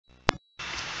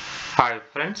Hi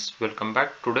friends, welcome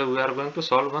back. Today we are going to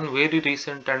solve one very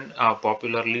recent and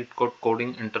popular Leetcode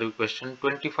coding interview question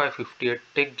 2558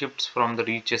 take gifts from the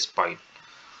Richest pile.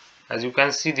 As you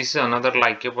can see, this is another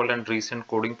likable and recent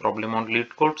coding problem on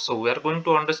Leetcode. So we are going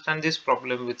to understand this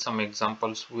problem with some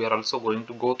examples. We are also going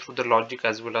to go through the logic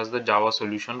as well as the Java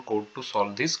solution code to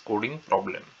solve this coding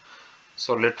problem.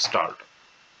 So let's start.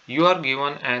 You are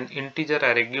given an integer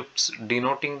array gifts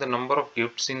denoting the number of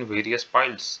gifts in various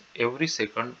piles. Every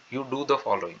second you do the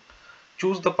following.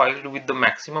 Choose the pile with the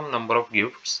maximum number of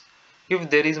gifts. If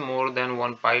there is more than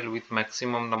one pile with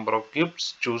maximum number of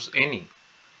gifts, choose any.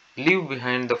 Leave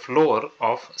behind the floor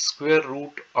of square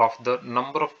root of the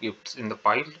number of gifts in the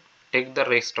pile. Take the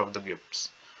rest of the gifts.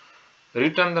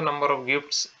 Return the number of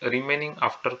gifts remaining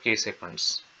after k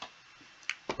seconds.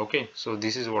 Okay, so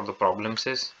this is what the problem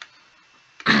says.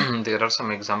 There are some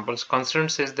examples.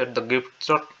 Constraint says that the gift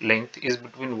length is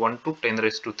between 1 to 10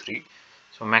 raised to 3.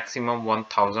 So maximum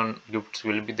 1000 gifts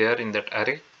will be there in that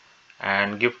array.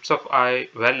 And gifts of I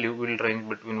value will range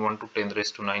between 1 to 10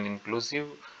 raised to 9 inclusive.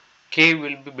 K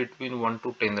will be between 1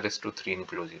 to 10 raised to 3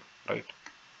 inclusive, right?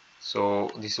 So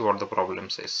this is what the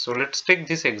problem says. So let's take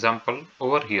this example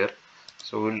over here.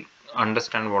 So we'll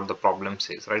understand what the problem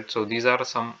says, right? So these are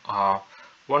some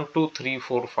 1 2 3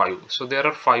 4 5. So there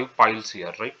are 5 piles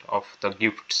here, right, of the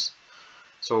gifts.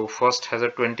 So first has a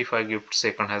 25 gifts,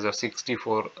 second has a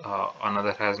 64,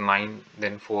 another has 9,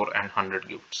 then 4 and 100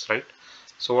 gifts, right?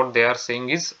 So what they are saying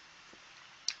is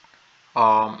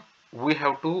we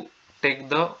have to take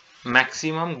the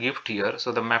maximum gift here.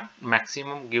 So the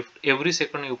maximum gift every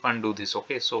second you can do this.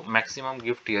 Okay, so maximum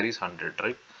gift here is 100,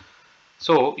 right?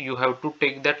 So you have to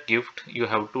take that gift, you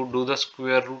have to do the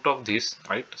square root of this,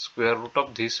 right? Square root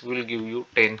of this will give you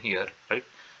 10 here, right?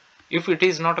 If it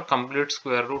is not a complete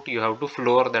square root, you have to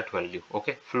floor that value.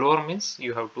 Okay, floor means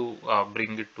you have to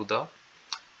bring it to the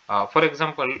for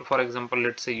example,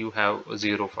 let's say you have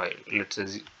 0.5, let's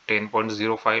say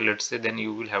 10.05, let's say, then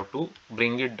you will have to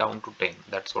bring it down to 10.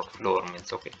 That's what floor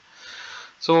means. Okay,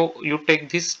 so you take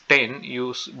this 10,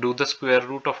 you do the square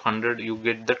root of 100, you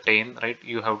get the 10, right?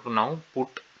 You have to now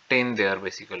put 10 there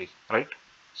basically, right?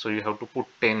 So you have to put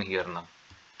 10 here now.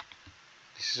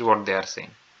 This is what they are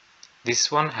saying. This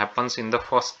one happens in the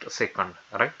first second,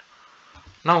 right?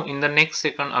 Now in the next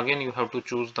second again you have to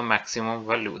choose the maximum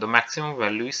value. The maximum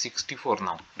value is 64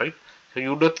 now, right? So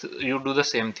you do the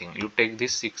same thing. You take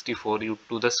this 64, you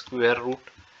do the square root,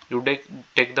 you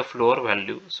take the floor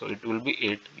value, so it will be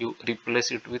 8. You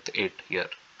replace it with 8 here,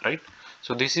 right?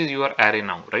 So this is your array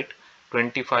now, right?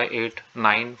 25, 8,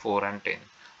 9, 4 and 10.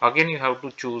 Again you have to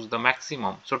choose the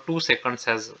maximum. So 2 seconds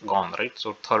has gone, right?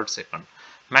 So third second.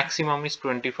 Maximum is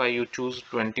 25, you choose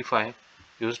 25.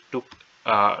 You took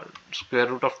square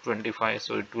root of 25,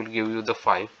 so it will give you the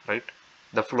 5, right?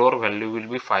 The floor value will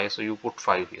be 5, so you put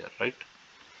 5 here, right?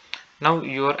 Now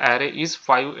your array is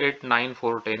 5, 8, 9,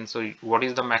 4, 10. So what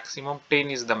is the maximum? 10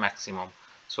 is the maximum.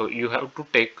 So you have to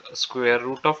take square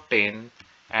root of 10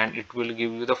 and it will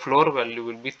give you the floor value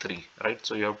will be 3, right?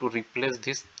 So you have to replace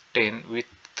this 10 with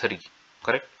 3,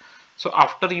 correct? So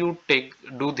after you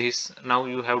do this, now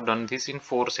you have done this in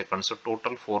 4 seconds. So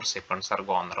total 4 seconds are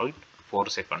gone, right? 4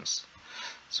 seconds.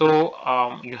 So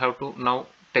you have to now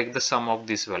take the sum of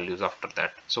these values after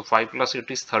that. So 5 plus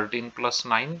 8 is 13 plus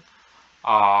 9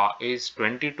 is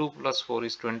 22 plus 4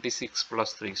 is 26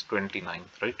 plus 3 is 29,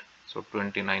 right? So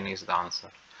 29 is the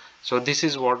answer. So this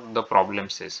is what the problem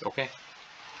says. Okay,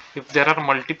 if there are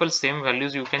multiple same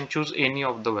values, you can choose any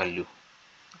of the value.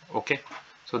 Okay,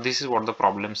 so this is what the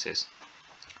problem says.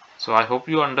 So I hope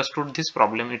you understood this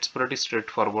problem. It's pretty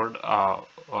straightforward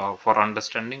for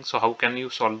understanding. So how can you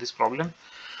solve this problem?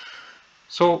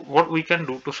 So what we can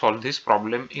do to solve this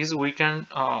problem is we can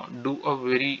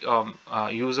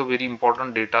use a very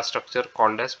important data structure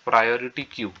called as priority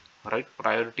queue, right?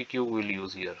 Priority queue we'll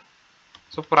use here.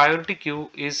 So priority queue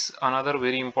is another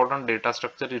very important data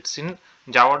structure. It's in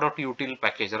java.util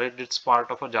package, right? It's part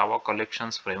of a Java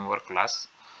collections framework class.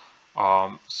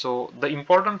 So the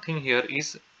important thing here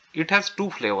is it has two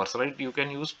flavors, right? You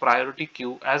can use priority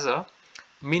queue as a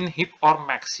min heap or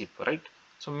max heap, right?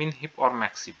 So min heap or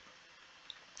max heap.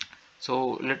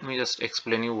 So let me just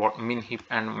explain you what min heap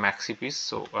and max heap is,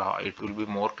 so it will be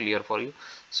more clear for you.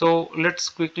 So let's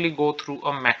quickly go through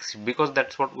a max heap because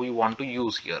that's what we want to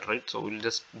use here, right? So we'll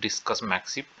just discuss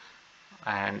max heap.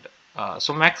 And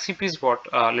so max heap is what,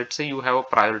 let's say you have a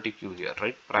priority queue here,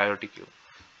 right? Priority queue.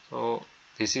 So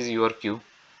this is your queue.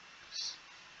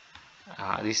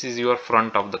 This is your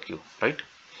front of the queue, right?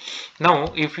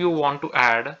 Now if you want to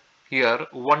add here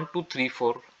 1 2 3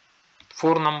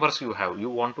 4 numbers, you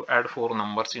want to add 4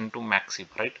 numbers into max heap,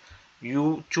 right?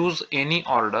 you choose any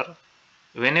order.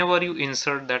 Whenever you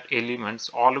insert that elements,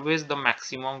 always the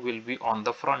maximum will be on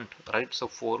the front, right? So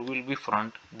 4 will be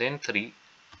front, then 3,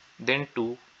 then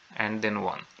 2, and then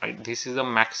 1, right? This is a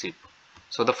max heap.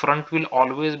 So the front will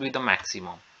always be the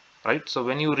maximum, right? So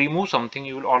when you remove something,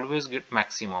 you will always get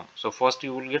maximum. So first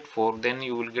you will get 4, then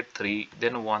you will get 3,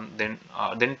 then 1,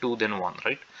 then 2, then 1,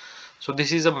 right? So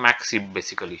this is a max heap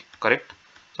basically, correct?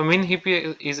 So min heap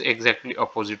is exactly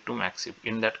opposite to max heap.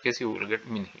 In that case, you will get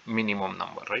minimum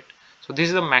number, right? So this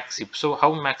is the max heap. So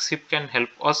how max heap can help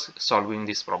us solving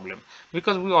this problem?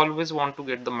 Because we always want to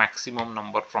get the maximum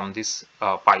number from these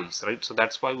piles, right? So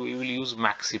that's why we will use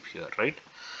max heap here, right?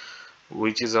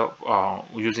 Which is a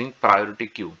using priority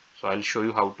queue. So I'll show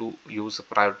you how to use a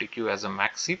priority queue as a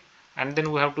max heap, and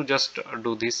then we have to just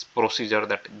do this procedure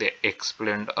that they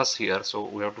explained us here. So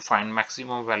we have to find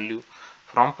maximum value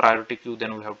from priority queue,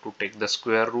 then we have to take the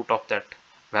square root of that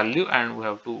value, and we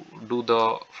have to do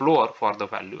the floor for the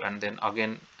value, and then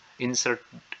again insert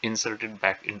it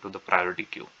back into the priority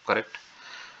queue, correct?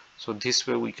 So this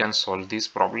way we can solve this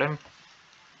problem.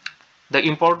 The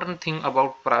important thing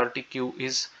about priority queue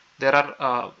is there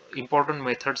are important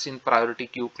methods in priority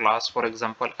queue class. For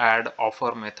example, add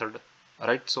offer method,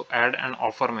 right? So add an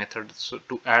offer method, so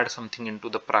to add something into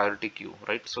the priority queue,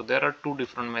 right? So there are two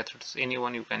different methods,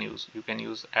 anyone you can use. You can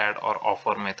use add or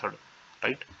offer method,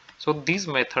 right? So these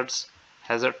methods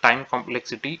has a time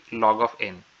complexity log of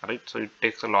n, right? So it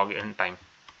takes a log n time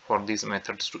for these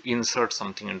methods to insert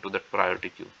something into that priority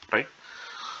queue, right?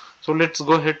 So let's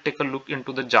go ahead, take a look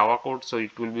into the Java code, so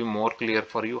it will be more clear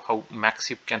for you how max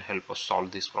heap can help us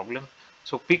solve this problem.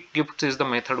 So pick gifts is the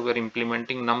method we are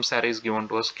implementing. Nums array is given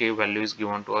to us, k value is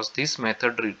given to us. This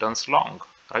method returns long,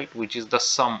 right, which is the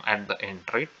sum at the end,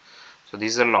 right? So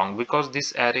this is a long because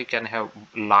this array can have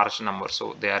large number,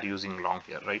 so they are using long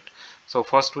here, right? So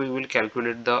first we will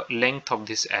calculate the length of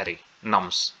this array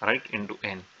nums, right, into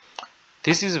n.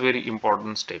 This is very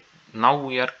important step. Now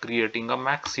we are creating a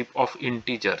max heap of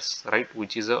integers, right,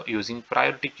 which is using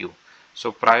priority queue.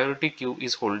 So priority queue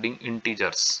is holding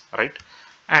integers, right?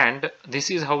 And this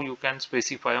is how you can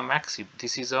specify a max heap.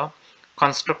 This is a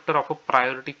constructor of a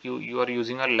priority queue. You are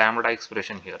using a lambda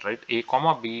expression here, right? A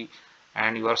comma b,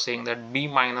 and you are saying that b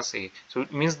minus a. So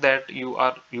it means that you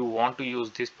want to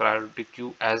use this priority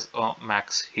queue as a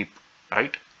max heap,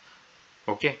 right?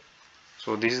 Okay.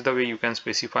 So this is the way you can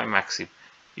specify max heap.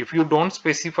 If you don't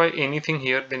specify anything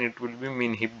here, then it will be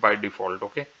min heap by default.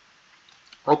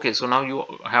 Okay, so now you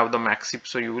have the max heap.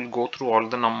 So you will go through all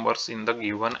the numbers in the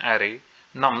given array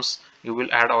nums. You will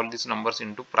add all these numbers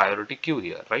into priority queue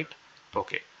here, right?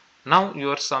 Okay, now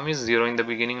your sum is 0 in the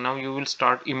beginning. Now you will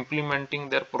start implementing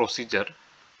their procedure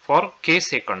for k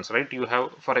seconds, right? You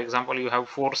have, for example, you have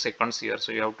 4 seconds here,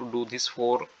 so you have to do this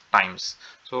 4 times.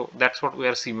 So that's what we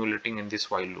are simulating in this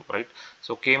while loop, right?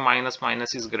 So k minus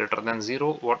minus is greater than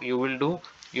 0. What you will do,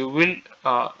 you will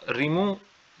remove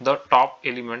the top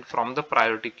element from the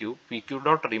priority queue. Pq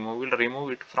dot remove will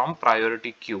remove it from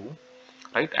priority queue,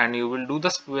 right? And you will do the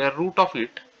square root of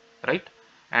it, right?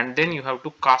 And then you have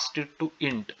to cast it to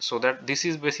int, so that this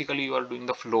is basically you are doing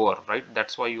the floor, right?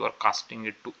 That's why you are casting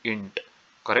it to int,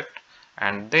 correct?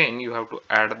 And then you have to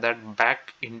add that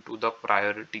back into the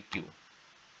priority queue,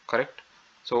 correct?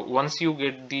 So once you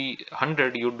get the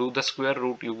 100, you do the square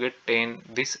root, you get 10.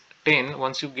 This 10,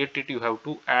 once you get it, you have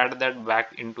to add that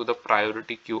back into the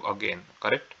priority queue again,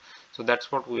 correct? So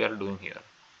that's what we are doing here.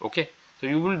 Okay, so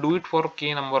you will do it for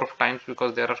k number of times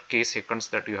because there are k seconds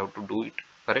that you have to do it,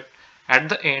 correct? At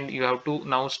the end, you have to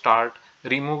now start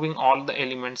removing all the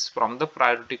elements from the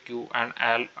priority queue and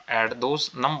add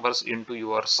those numbers into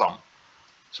your sum,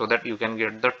 so that you can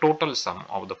get the total sum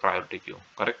of the priority queue,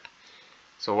 correct?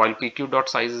 So while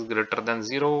pq.size is greater than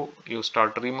 0, you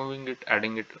start removing it,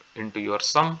 adding it into your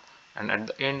sum, and at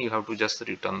the end you have to just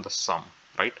return the sum,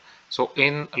 right? So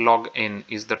n log n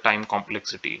is the time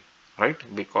complexity, right?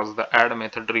 Because the add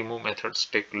method, remove methods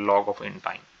take log of n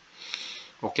time.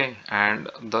 Okay, and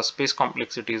the space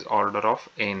complexity is order of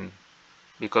n,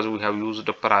 because we have used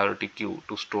a priority queue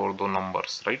to store the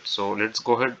numbers, right? So let's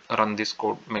go ahead, run this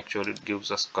code, make sure it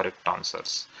gives us correct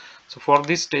answers. So for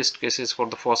these test cases, for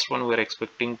the first one we are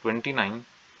expecting 29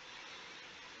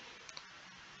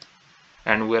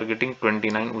 and we are getting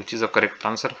 29, which is a correct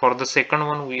answer. For the second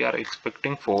one we are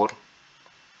expecting 4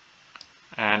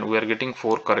 and we are getting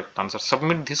 4 correct answers.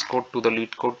 Submit this code to the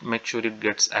Leetcode, make sure it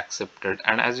gets accepted,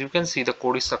 and as you can see, the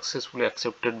code is successfully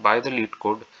accepted by the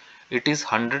Leetcode. It is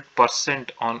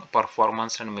 100% on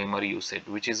performance and memory usage,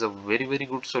 which is a very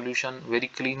good solution, very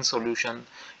clean solution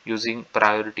using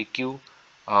priority queue.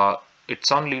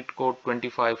 It's on Leetcode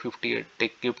 2558.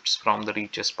 Take gifts from the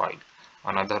Richest file,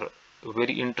 another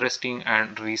very interesting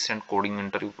and recent coding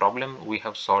interview problem we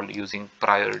have solved using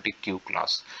priority queue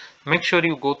class. Make sure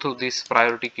you go through this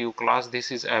priority queue class.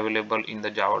 This is available in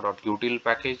the java.util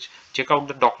package. Check out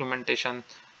the documentation.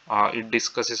 It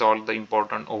discusses all the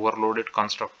important overloaded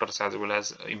constructors as well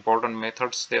as important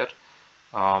methods there.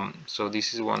 So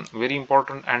this is one very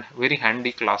important and very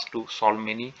handy class to solve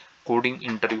many coding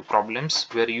interview problems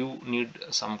where you need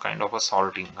some kind of a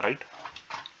sorting, right?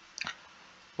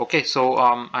 Okay, so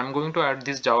I'm going to add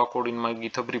this Java code in my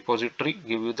GitHub repository,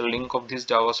 give you the link of this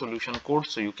Java solution code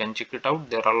so you can check it out.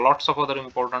 There are lots of other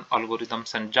important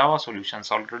algorithms and Java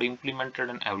solutions already implemented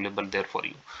and available there for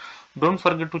you. Don't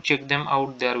forget to check them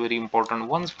out. They are very important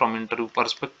ones from interview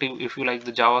perspective. If you like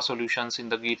the Java solutions in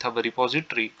the GitHub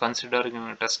repository, consider giving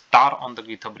it a star on the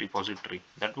GitHub repository.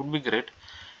 That would be great.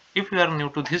 If you are new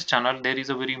to this channel, there is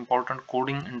a very important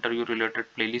coding interview related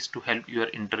playlist to help your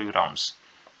interview rounds.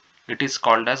 It is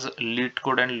called as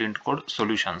Leetcode and Leetcode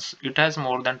solutions. It has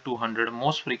more than 200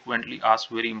 most frequently asked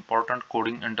very important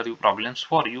coding interview problems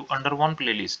for you under one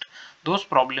playlist. Those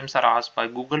problems are asked by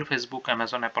Google, Facebook,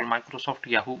 Amazon, Apple, Microsoft,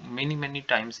 Yahoo many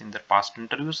times in their past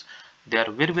interviews. They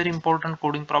are very important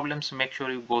coding problems. Make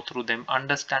sure you go through them,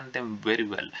 understand them very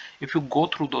well. If you go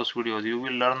through those videos, you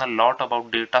will learn a lot about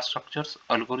data structures,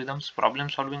 algorithms, problem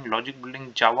solving, logic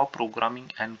building, Java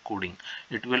programming and coding.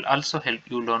 It will also help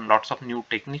you learn lots of new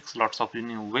techniques, lots of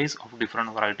new ways of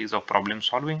different varieties of problem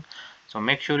solving. So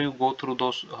make sure you go through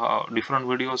those different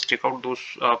videos, check out those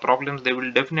problems. They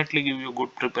will definitely give you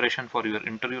good preparation for your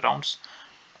interview rounds.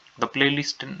 The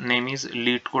playlist name is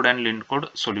Leetcode and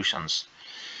Leetcode solutions.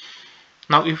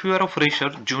 Now, if you are a fresher,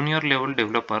 junior level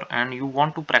developer and you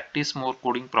want to practice more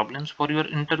coding problems for your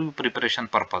interview preparation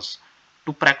purpose,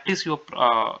 to practice your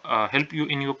help you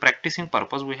in your practicing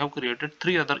purpose, we have created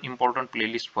 3 other important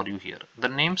playlists for you here. The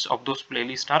names of those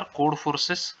playlists are Code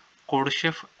Forces, Code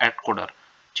Chef, and Coder.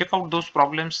 Check out those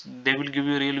problems. They will give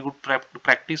you really good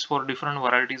practice for different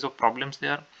varieties of problems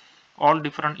there. All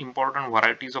different important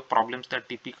varieties of problems that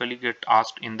typically get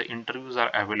asked in the interviews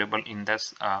are available in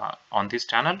this on this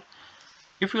channel.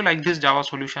 If you like this Java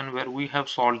solution where we have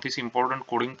solved this important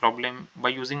coding problem by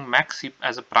using maxzip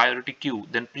as a priority queue,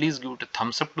 then please give it a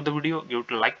thumbs up to the video, give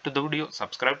it a like to the video,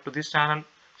 subscribe to this channel.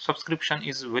 Subscription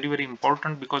is very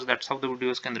important because that's how the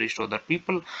videos can reach to other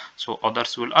people, so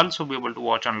others will also be able to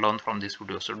watch and learn from this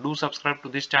video. So do subscribe to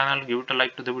this channel, give it a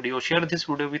like to the video, share this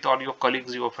video with all your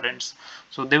colleagues, your friends,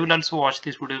 so they will also watch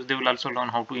these videos. They will also learn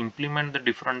how to implement the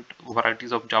different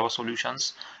varieties of Java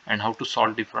solutions and how to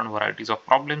solve different varieties of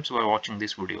problems by watching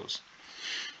these videos.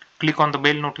 Click on the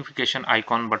bell notification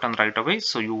icon button right away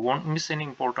so you won't miss any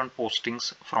important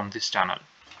postings from this channel.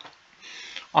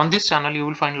 On this channel, you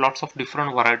will find lots of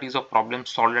different varieties of problems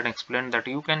solved and explained that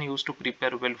you can use to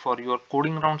prepare well for your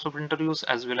coding rounds of interviews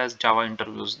as well as Java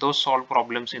interviews. Those solved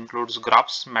problems includes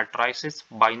graphs, matrices,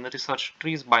 binary search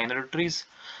trees, binary trees,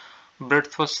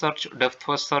 breadth first search, depth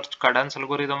first search, cadence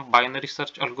algorithm, binary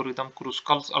search algorithm,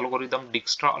 Kruskal's algorithm,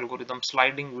 Dijkstra algorithm,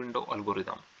 sliding window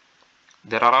algorithm.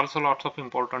 There are also lots of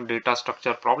important data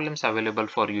structure problems available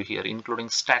for you here, including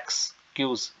stacks,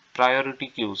 queues, priority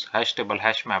queues, hash table,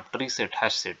 hash map, tree set,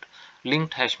 hash set,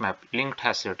 linked hash map, linked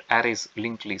hash set, arrays,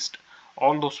 linked list.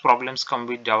 All those problems come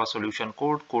with Java solution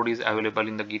code. Code is available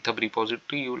in the GitHub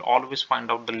repository. You will always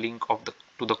find out the link of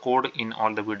to the code in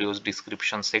all the videos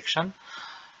description section.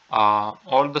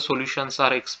 All the solutions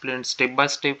are explained step by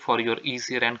step for your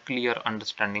easier and clear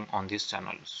understanding on this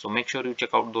channel. So make sure you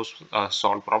check out those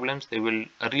solved problems. They will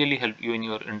really help you in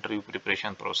your interview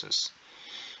preparation process.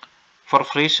 For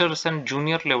freshers and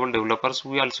junior level developers,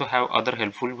 we also have other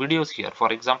helpful videos here.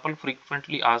 For example,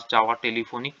 frequently asked Java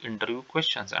telephonic interview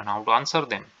questions and how to answer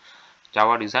them.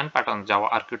 Java design patterns, Java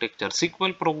architecture,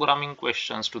 SQL programming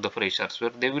questions to the freshers, where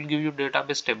they will give you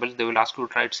database tables. They will ask you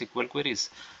to write SQL queries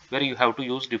where you have to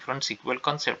use different SQL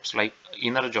concepts like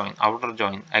inner join, outer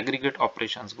join, aggregate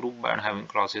operations, group by and having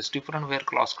clauses, different where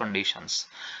clause conditions.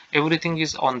 Everything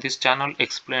is on this channel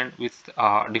explained with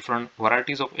different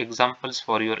varieties of examples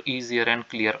for your easier and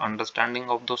clear understanding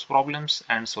of those problems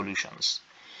and solutions.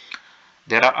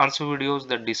 There are also videos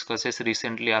that discusses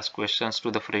recently asked questions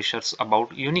to the freshers about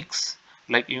Unix,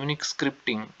 like Unix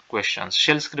scripting questions,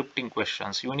 shell scripting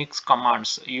questions, Unix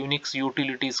commands, Unix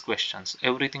utilities questions.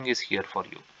 Everything is here for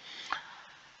you.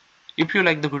 If you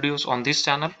like the videos on this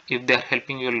channel, if they are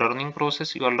helping your learning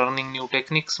process, you are learning new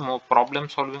techniques, more problem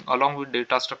solving along with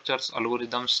data structures,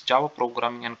 algorithms, Java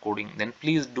programming and coding, then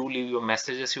please do leave your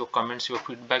messages, your comments, your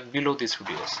feedback below these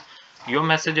videos. Your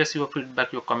messages, your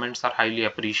feedback, your comments are highly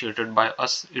appreciated by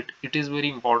us. It is very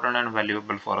important and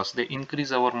valuable for us. They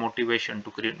increase our motivation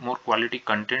to create more quality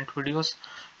content videos.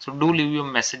 So do leave your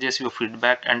messages, your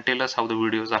feedback, and tell us how the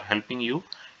videos are helping you.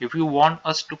 If you want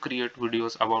us to create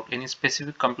videos about any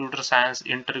specific computer science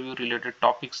interview related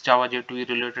topics, Java J2E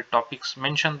related topics,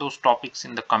 mention those topics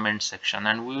in the comment section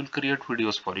and we will create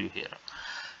videos for you here.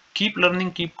 Keep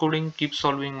learning, keep coding, keep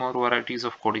solving more varieties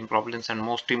of coding problems, and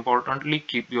most importantly,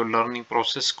 keep your learning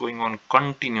process going on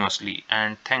continuously.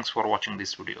 And thanks for watching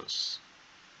these videos.